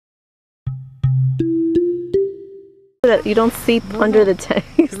You don't sleep under the tent.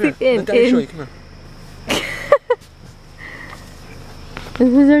 You sleep in. Let Daddy show you. Come here.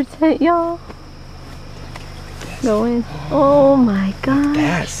 This is our tent, y'all. Go in. Oh my god.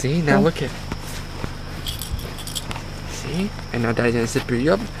 That, see? Now look at. See? And now Daddy's gonna zip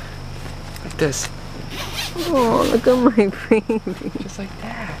you up like this. Oh, look at my baby. Just like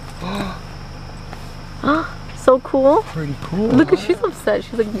that. Oh, so cool. Pretty cool. Look, she's upset.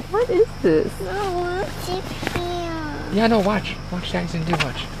 She's like, what is this? Yeah, no, watch. Watch Daddy's gonna do,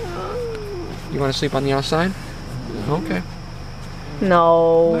 watch. You wanna sleep on the outside? Okay.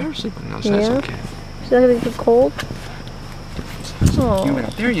 No. Let her sleep on the outside, it's okay. She's not gonna get cold? Oh. You went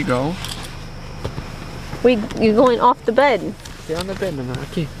up. There you go. Wait, you're going off the bed. Stay on the bed, Mama.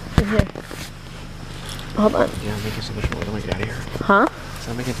 Okay. Okay. Hold on. Yeah, I'm making so much noise. I'm gonna get out of here. Huh?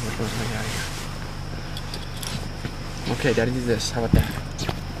 So I'm making too much noise. I'm gonna get out of here. Okay, Daddy did this. How about that?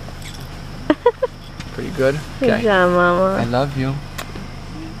 Pretty good? Good job, Mama. I love you.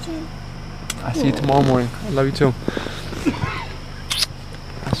 I'll see you tomorrow morning. I love you too.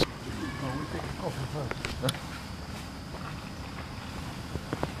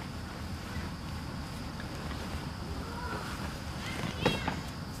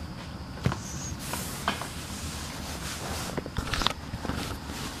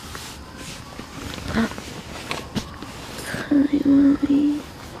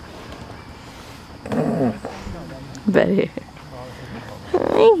 Betty.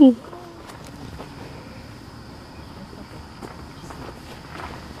 Hi.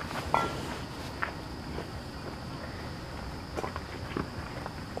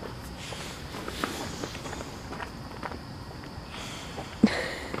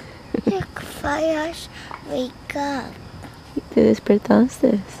 Fires, wake up. Te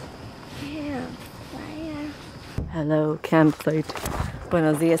despertaste. Yeah, fire. Hello, campsite.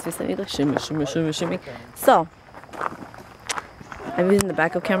 Buenos dias, mis amigos. Shimmy, shimmy, shimmy, shimmy. So, I'm using the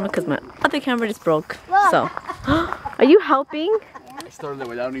backup camera because my other camera just broke. So, are you helping? I started it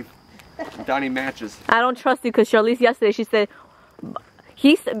without any matches. I don't trust you because Charlize yesterday, she said,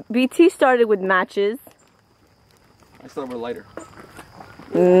 BT started with matches. I started with a lighter.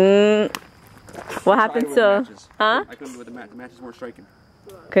 What happened to, huh? I couldn't do it with the match. The matches weren't striking.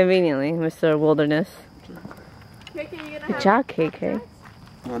 Conveniently, Mr. Wilderness. Good job, KK.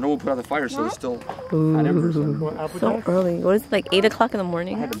 No, no one put out the fire, so it's still Ooh, embers. so early. What is it, like 8 o'clock in the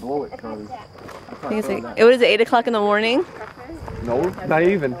morning? I had to blow it. I think it's like, what is it, 8 o'clock in the morning? No, not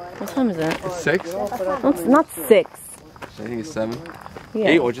even. What time is it? It's 6. No, it's not 6. I think it's 7. Yeah.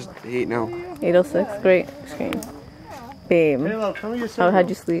 8 or just 8 now. 8:06. Great screen. Babe, how'd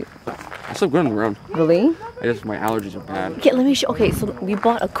you sleep? I slept good on the ground. Really? I just, my allergies are bad. Okay, let me show. Okay, so we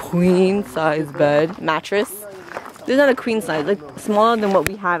bought a queen size bed mattress. This is not a queen size, like smaller than what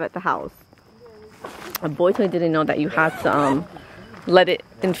we have at the house. A BOYTOY didn't know that you had to let it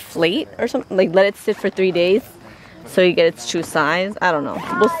inflate or something, like let it sit for 3 days so you get its true size. I don't know.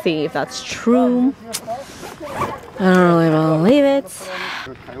 We'll see if that's true. I don't really believe it.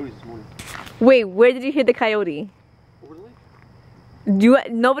 Wait, where did you hear the coyote?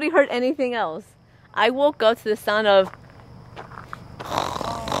 Nobody heard anything else. I woke up to the sound of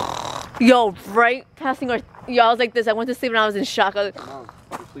yo, right passing our. Yo, I was like this. I went to sleep and I was in shock. I was like, Mom,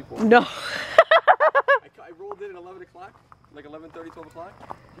 you sleep well. no. I rolled in at 11 o'clock, like 11:30, 12 o'clock.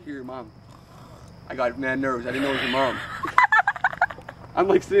 You hear your mom. I got mad nerves. I didn't know it was your mom. I'm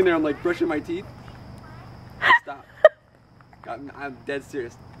like sitting there. I'm like brushing my teeth. Stop. I'm dead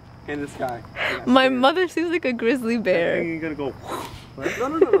serious. In the sky. My mother seems like a grizzly bear. You're gonna go.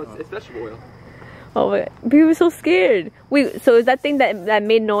 No. It's vegetable oil. Oh my god. People were so scared. Wait, so is that thing that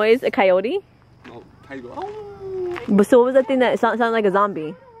made noise a coyote? No, coyote go. Oh. But so what was that thing that sounded like a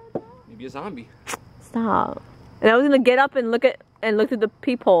zombie? Maybe a zombie. Stop. And I was gonna get up and look through the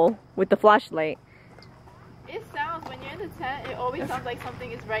peephole with the flashlight. It sounds, when you're in the tent, it always sounds like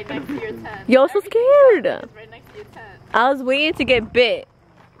something is right next to your tent. Yo, I was so scared. It's right next to your tent. I was waiting to get bit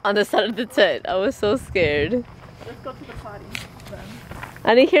on the side of the tent. I was so scared. Let's go to the potty then.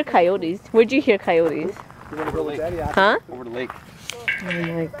 I didn't hear coyotes. Where'd you hear coyotes? Over the lake. Huh? Over the lake. Oh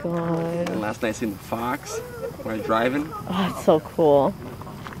my god. And last night I seen the fox when I was driving. Oh, that's so cool.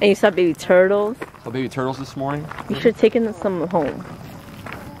 And you saw baby turtles. Saw baby turtles this morning. You should have taken some home.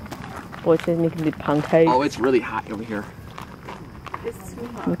 BOYTOY's making the pancakes. Oh, it's really hot over here. It's too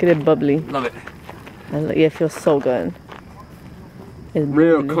hot. Look at it bubbly. Love it. Yeah, it feels so good. It's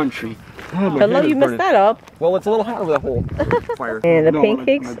Real bubbly. country. Hello, you messed that up. Well, it's a little hot over that whole fire. And the No,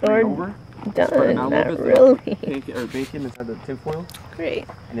 pancakes I'm gonna are bring it over. done. Spread them out a Not little bit. really. Pancake, or bacon inside the tin foil. Great.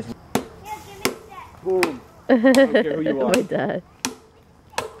 And it's boom. I don't care who you are. My dad.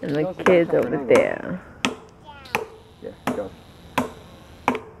 And my kids over there.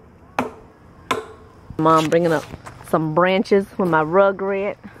 Mom bringing up some branches with my rug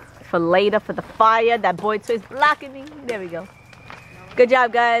red for later for the fire. That boy toy is blocking me. There we go. Good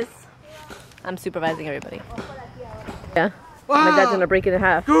job, guys. I'm supervising everybody. Yeah. Wow. My dad's gonna break it in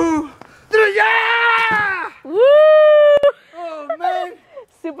half. Yeah! Woo! Oh man!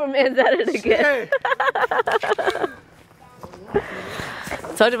 Superman's at it again.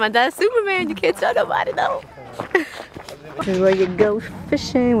 Told you my dad's Superman. You can't tell nobody though. This is where you go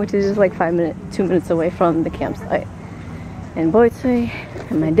fishing, which is just like 2 minutes away from the campsite. And BOYTOY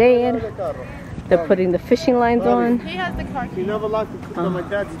and my dad, they're putting the fishing lines on. He has the car key. You never locked the on my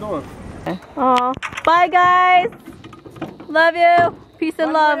dad's door. Aw. Bye guys. Love you. Peace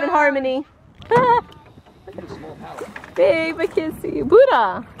and love and harmony. Babe, I can't see you.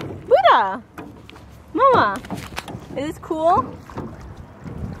 Buddha. Buddha. Mama. Is this cool?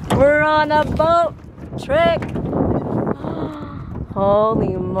 We're on a boat trick.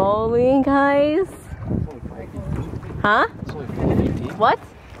 Holy moly, guys. Huh? It's only 5 feet deep. What?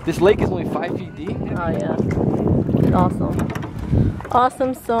 This lake is only 5 feet deep? Oh yeah. Awesome.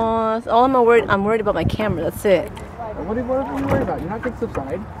 Awesome sauce. I'm worried about my camera, that's it. What are you worried about? You're not going to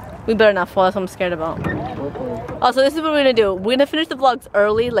subside. We better not fall, that's what I'm scared about. Oh, so this is what we're gonna do. We're gonna finish the vlogs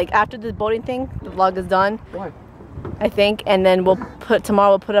early, like after the boating thing, the vlog is done. Why? I think, and then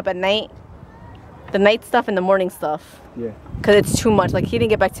tomorrow we'll put up at night. The night stuff and the morning stuff. Yeah. Cause it's too much. Like he didn't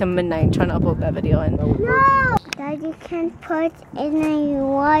get back till midnight trying to upload that video. And No! Daddy can't put any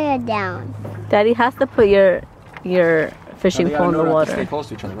water down. Daddy has to put your fishing pole in the water. Stay close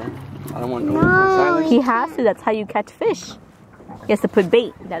to each other, right? I don't want No. silence. He has to. That's how you catch fish. He has to put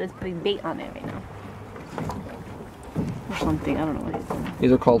bait. Dad is putting bait on it right now. Or something. I don't know what he's doing.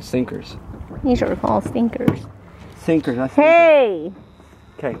 These are called sinkers. These are called stinkers. Sinkers, not Hey!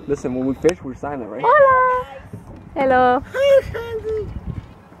 Okay, listen, when we fish, we're silent, right? Hola! Hello. Hi,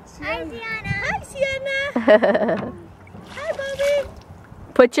 Sienna. Hi, Sienna. Hi, Bobby.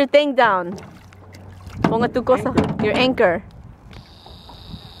 Put your thing down. Ponga tu cosa. Your anchor.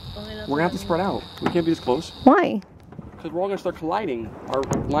 We're gonna have to spread out. We can't be this close. Why? Because we're all gonna start colliding. Our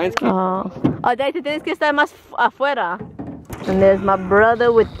lines can't. Oh, Daddy, te tienes que estar más afuera. And there's my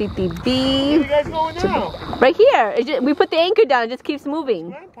brother with Titi B. Where you guys going now? Right here. We put the anchor down. It just keeps moving.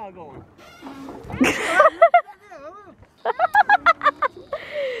 Grandpa going.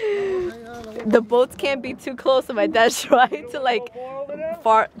 The boats can't be too close, so my dad's trying to like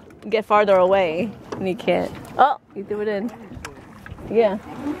get farther away, and he can't. Oh, he threw it in. Yeah.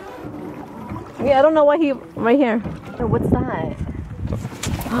 Yeah, I don't know why he right here. Oh, what's that?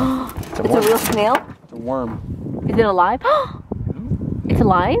 It's a real snail. It's a worm. Is it alive? It's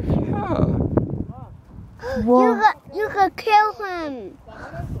alive? Yeah. Whoa. You could kill him.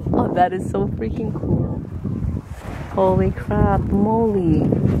 Oh, that is so freaking cool. Holy crap, moly.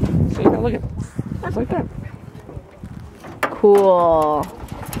 See, now look at it. It's like that. Cool.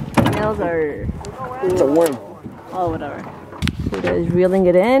 Snails are cool. It's a worm. Oh, whatever. So guys, reeling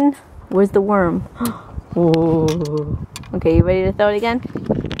it in. Where's the worm? Oh. Okay, you ready to throw it again?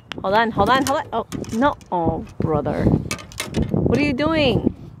 Hold on, hold on, hold on. Oh, no. Oh, brother. What are you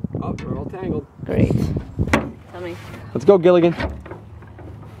doing? Oh, we're all tangled. Great. Tell me. Let's go, Gilligan.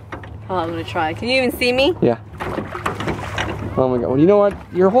 Oh, I'm gonna try. Can you even see me? Yeah. Oh my god. Well, you know what?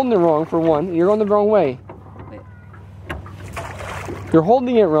 You're holding it wrong, for one. You're going the wrong way. Wait. You're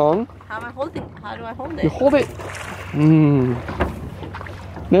holding it wrong. How am I holding? How do I hold it? You hold it.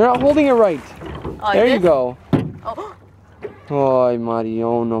 They're not holding it right. Oh, There you this? go. Oh. Ay,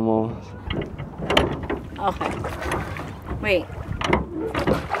 Marion, no more. Okay. Wait.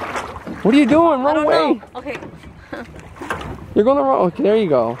 What are you doing? I Wrong don't way. know. Okay. You're going the wrong. Okay, there you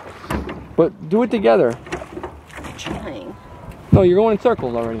go. But do it together. I'm trying. No, you're going in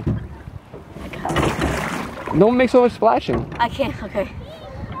circles already. I got it. Don't make so much splashing. I can't. Okay.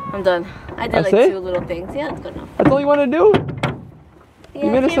 I'm done. I did That's like it? 2 little things. Yeah, it's good enough. That's all you want to do? Yeah,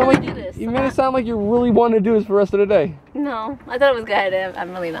 You made I it can't sound really like do this. you made it sound like you really wanted to do this for the rest of the day. No, I thought it was good.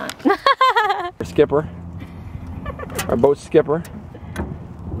 I'm really not. Our skipper, our boat skipper,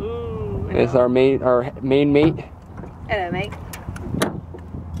 is our main mate. Hello, mate.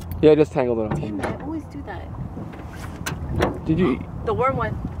 Yeah, I just tangled it up. Damn it, I always do that. Did you? The worm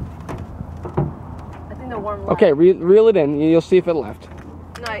one. I think the worm left. Okay, reel it in. You'll see if it left.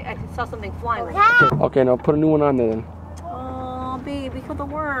 No, I saw something flying. Right Okay, now put a new one on there then. Oh, babe, we killed the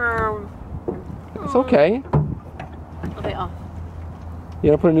worm. It's okay. Okay, off. You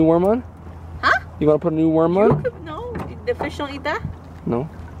gonna put a new worm on? Huh? You wanna put a new worm on? No, the fish don't eat that? No.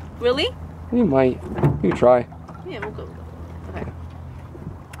 Really? You might. You can try. Yeah, we'll go. Okay.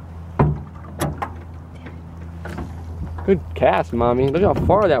 Good cast, mommy. Look how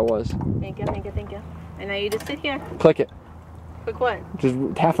far that was. Thank you, thank you, thank you. And now you just sit here. Click it. Click what? Just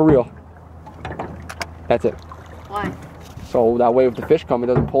half a reel. That's it. Why? So that way if the fish come, it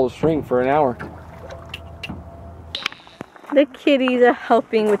doesn't pull the string for an hour. The kitties are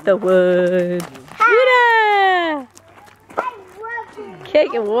helping with the wood. Buddha!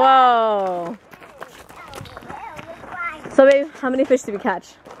 Kick it. Whoa. So babe, how many fish did we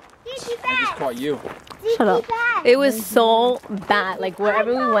catch? I just caught you. Shut up. It was so bad. Like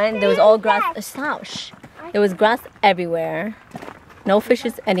wherever we went, there was all grass. Stop. Shh. There was grass everywhere. No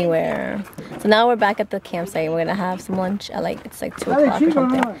fishes anywhere. So now we're back at the campsite. We're gonna have some lunch at like, it's like 2 o'clock or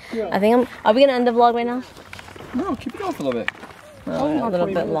something. I think are we gonna end the vlog right now? No, keep it going for a little bit. Oh, a little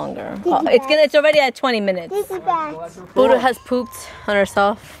bit longer. Oh, it's already at 20 minutes. Buddha has pooped on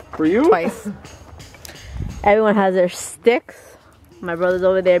herself. For you? Twice. Everyone has their sticks. My brother's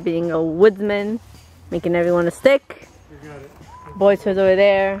over there being a woodsman, making everyone a stick. BOYTOY's over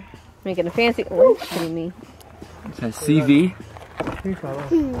there, making a fancy. Oh, kidding me. It says CV.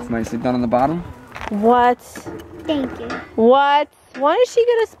 It's nicely done on the bottom. What? Thank you. What? Why did she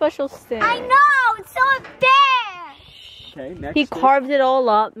get a special stick? I know, it's so big. Okay, next. He carved it all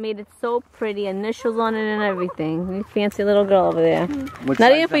up, made it so pretty, initials on it and everything. You fancy little girl over there.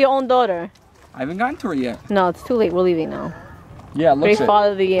 Not even for your own daughter. I haven't gotten to her yet. No, it's too late. We're leaving now. Yeah, looks Great it.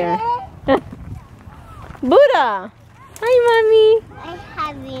 Father of the Year. Buddha! Hi, Mommy. I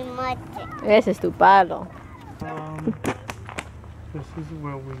have much. Ese es tu palo. This is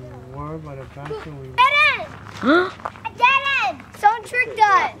where we were by the bathroom. Dead end! Someone tricked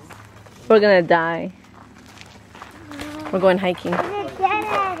us. We're gonna die. We're going hiking Dead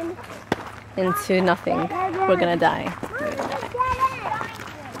end. into nothing. We're gonna die.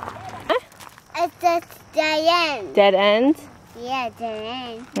 It's a dead end. Dead end? Yeah, dead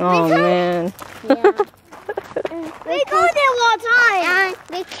end. Oh, man. Yeah. we go there all the time. And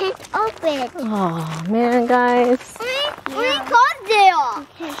we can't open it. Oh, man, guys. We go there.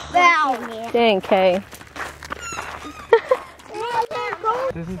 Well, Dang, Kay.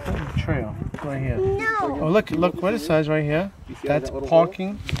 This is the trail right here. no. Oh, look what it says right here. That's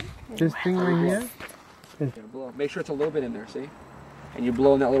parking. This thing right here. Make sure it's a little bit in there, see? And you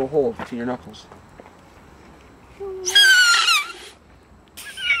blow in that little hole between your knuckles.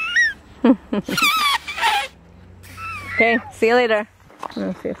 Okay, see you later.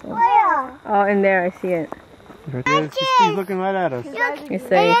 Oh, in there, I see it. Right there. He's looking right at us. You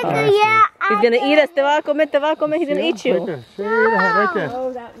say, Yeah. he's gonna eat us. Te va a comer, he's gonna eat Right you. there. See right there.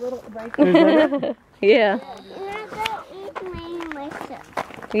 Oh, that little right Is that it? Yeah,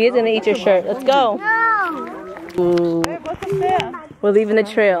 he is gonna eat your shirt. Let's go. Ooh. We're leaving the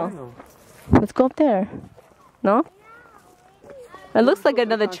trail. Let's go up there. No? It looks like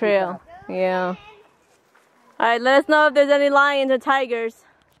another trail. Yeah. Alright, let us know if there's any lions or tigers.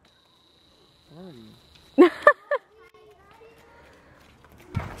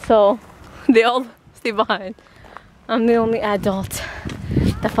 So, they all stay behind. I'm the only adult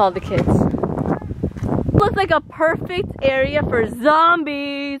that followed the kids. Looks like a perfect area for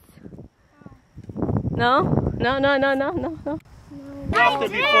zombies. No? No, no, no, no, no, no. After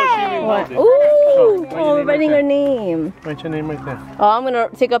before she even What? moved it. Ooh! Write your Oh, we're name writing right her name. Write your name right there. Oh, I'm gonna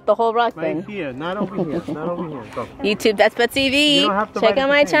take up the whole rock Right then. here, not over here. Not over here. Go. YouTube, that's Betsy You V. don't have to Check write out it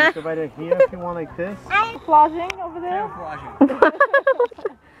my the same. You channel. can write it here if you want like this. Flashing over there.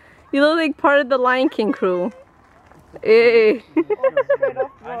 You look like part of the Lion King crew. Hey. Straight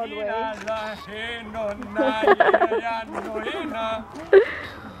off Broadway.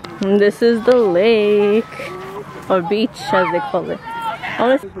 And this is the lake. Or beach, as they call it.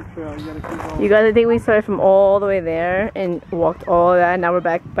 You guys, I think we started from all the way there and walked all that. Now we're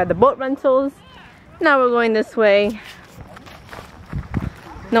back by the boat rentals. Now we're going this way.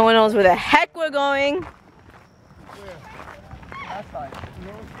 No one knows where the heck we're going.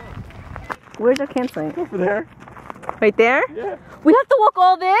 Where's our campsite? Over there. Right there? Yeah. We have to walk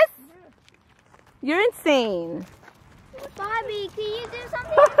all this? You're insane. Bobby, can you do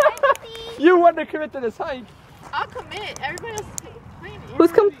something for me? You want to commit to this hike? I'll commit. Everybody else is complaining.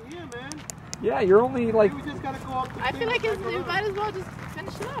 Who's come? Yeah, you're only like. We just gotta go up the I feel like we might as well just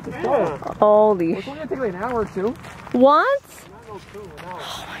finish it up, right? Oh, Holy it's only gonna take like an hour or two. What?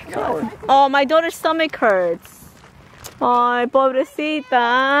 Oh my god. Oh, my daughter's stomach hurts. Ay,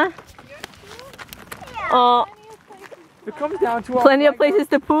 pobrecita. Oh, It comes down to plenty of places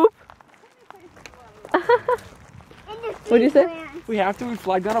to poop. What'd you say? We have to. We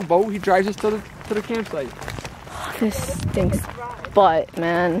flag down a boat. He drives us to the campsite. This stinks butt,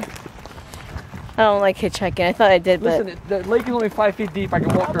 man. I don't like hitchhiking. I thought I did, but Listen, the lake is only 5 feet deep. I can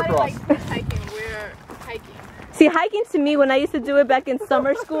walk Nobody across. likes hiking. We're hiking. see, hiking to me when I used to do it back in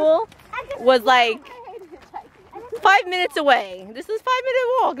summer school was like 5 minutes away. This is 5-minute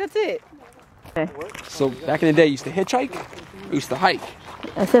walk. That's it. Okay. So back in the day, you used to hitchhike. We used to hike.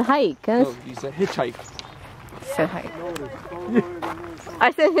 I said hike. No, you used to hitchhike. I said hike.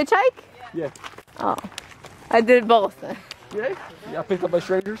 I said hitchhike? Yeah. Oh. I did both. Yeah? You got picked up by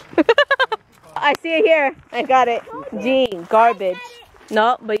strangers? I see it here. I got it. G. Garbage.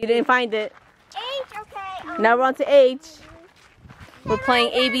 No, but you didn't find it. H, okay. Now we're on to H. We're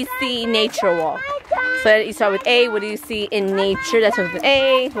playing ABC Nature Walk. So you start with A. What do you see in nature? That's with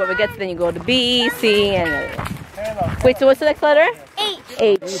A. Whoever gets it, then you go to B, C, and wait, so what's the next letter? H.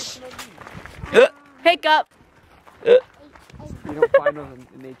 H. Hiccup. You don't find them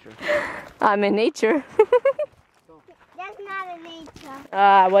in nature. I'm in nature. That's not a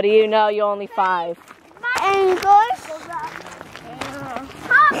nature. What do you know? You're only 5. Ankles.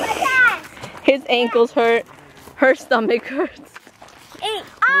 His ankles hurt. Her stomach hurts. H.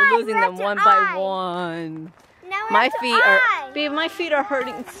 We're losing them one by one. Now we're My up to feet are, I. babe, my feet are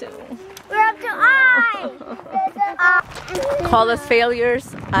hurting too. We're up to I. Call us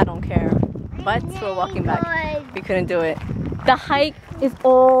failures. I don't care. But we're walking back. We couldn't do it. The hike is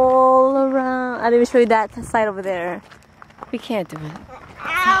all around. I didn't even show you that side over there. We can't do it.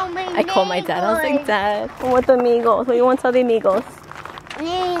 I called my dad. I was like, Dad, I want the amigos. What do you want to tell the amigos?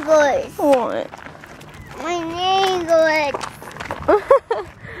 Amigos. What? My amigos.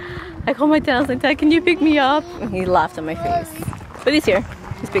 I called my dad. I was like, Dad, can you pick me up? And he laughed in my face. But he's here.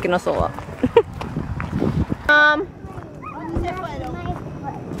 He's picking us all up.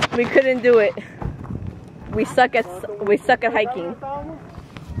 We couldn't do it. We suck at hiking. Go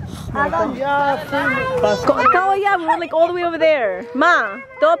allá. We were like all the way over there. Ma,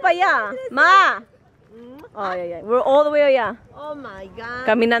 todo para allá. Ma. Oh yeah, yeah. We're all the way allá. Oh my God.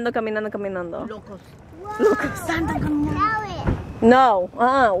 Caminando, caminando, caminando. Locos. No.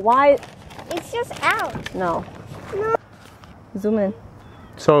 Why? It's just out. No. Zoom in.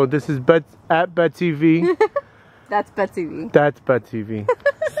 So this is at Betsy V. That's Betsy V. That's Betsy V.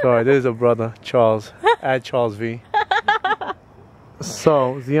 Sorry, there's a brother, Charles, at Charles V.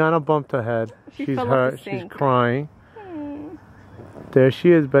 So Ziana bumped her head. She She's fell off hurt. the She's sink. crying. There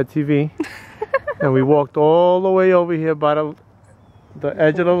she is, Betsy V. And we walked all the way over here by the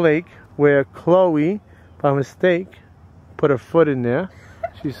edge of the lake where Chloe, by mistake, put her foot in there.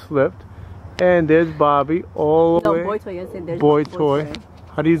 She slipped. And there's Bobby all the way. No, BOYTOY. Yes, there's BOYTOY.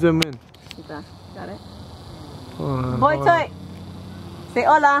 How do you zoom in? Got it. Hold on. BOYTOY. Say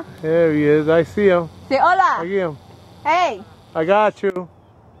hola. There he is. I see him. Say I hola. get him. Hey. I got you.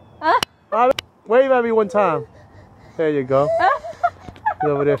 Wave at me one time. There you go. He's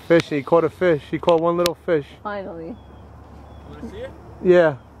over there fishing. He caught a fish. He caught one little fish. Finally. You want to see it?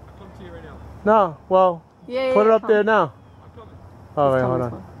 Yeah. I'll come to you right now. No. Well, Yeah. put it up there now. I'm coming. All right, hold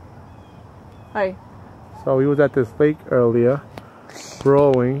on. Hi. So we was at this lake earlier,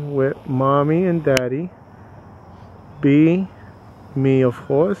 rowing with Mommy and Daddy, B, me of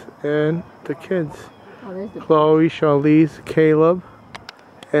course, and the kids. Oh, there's the Chloe, Charlize, Caleb,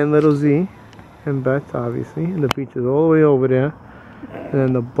 and little Z, and Beth obviously. And the beach is all the way over there. And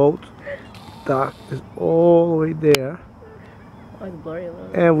then the boat dock is all the way there. Oh, it's blurry a little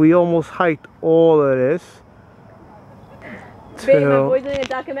bit. And we almost hiked all of this Babe, my boy's doing a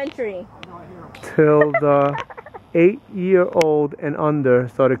documentary. till the 8-year-old and under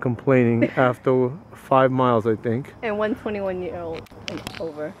started complaining after 5 miles, I think. And one 21-year-old and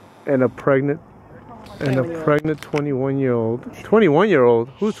over. And a pregnant 21-year-old. 21-year-old?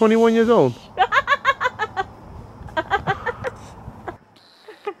 Who's 21 years old?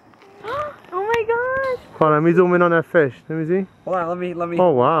 Oh my gosh. Hold on, let me zoom in on that fish. Let me see. Hold on, let me.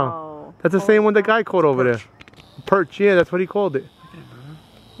 Oh wow. Oh. That's the same one the guy caught over there. Perch, yeah, that's what he called it.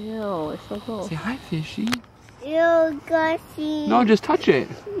 Ew, it's so cool. Say hi, fishy. You gushy. No, just touch it.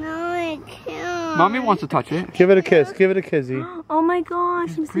 No, I can't. Mommy wants to touch it. Give it a kiss. Give it a kissy. Oh my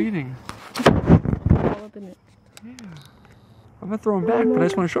gosh. He's breathing. All up in it. I'm gonna throw him back, but I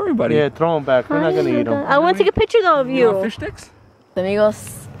just want to show everybody. Yeah, throw him back. We're not gonna eat him. I want to take a picture though of You want you. fish sticks?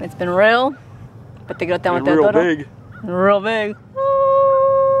 Amigos, it's been real. But te quiero te amo, te Real adoro. big. Real big.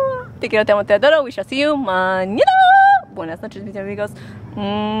 Te quiero te amo, te adoro. We shall see you mañana. Buenas noches, mis amigos.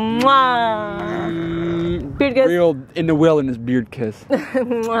 Mwah. Beard kiss. Real in the wilderness beard kiss.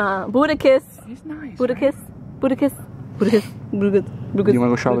 Mwah. Buddha kiss. He's nice. Buddha kiss. Buddha kiss. Buddha kiss. Buddha kiss. Buddha kiss. You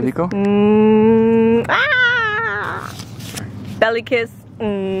wanna go Charlotte? Ah. Belly kiss.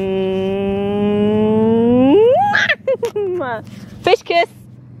 Fish kiss.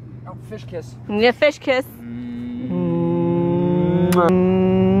 Oh, fish kiss. Yeah, fish kiss.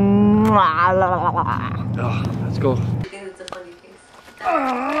 Let's go. It's a funny case.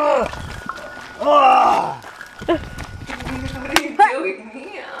 Super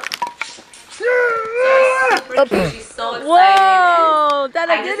cute. She's so excited. Whoa,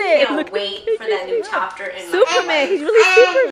 Dada did it. Can't wait for that new chapter in Superman. He's really